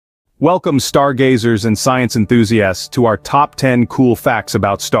Welcome stargazers and science enthusiasts to our top 10 cool facts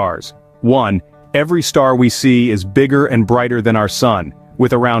about stars. 1. Every star we see is bigger and brighter than our sun,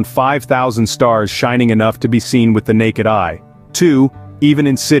 with around 5,000 stars shining enough to be seen with the naked eye. 2. Even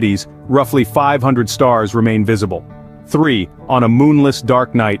in cities, roughly 500 stars remain visible. 3. On a moonless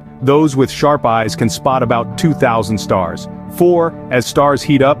dark night, those with sharp eyes can spot about 2,000 stars. 4. As stars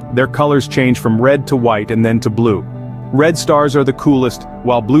heat up, their colors change from red to white and then to blue. Red stars are the coolest,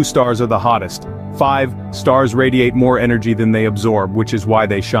 while blue stars are the hottest. 5. Stars radiate more energy than they absorb, which is why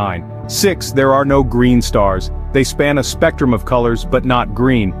they shine. 6. There are no green stars. They span a spectrum of colors, but not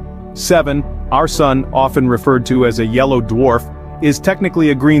green. 7. Our sun, often referred to as a yellow dwarf, is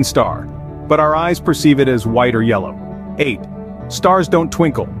technically a green star, but our eyes perceive it as white or yellow. 8. Stars don't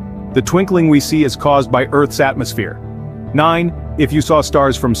twinkle. The twinkling we see is caused by Earth's atmosphere. 9. If you saw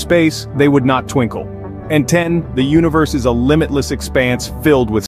stars from space, they would not twinkle. And 10. The universe is a limitless expanse filled with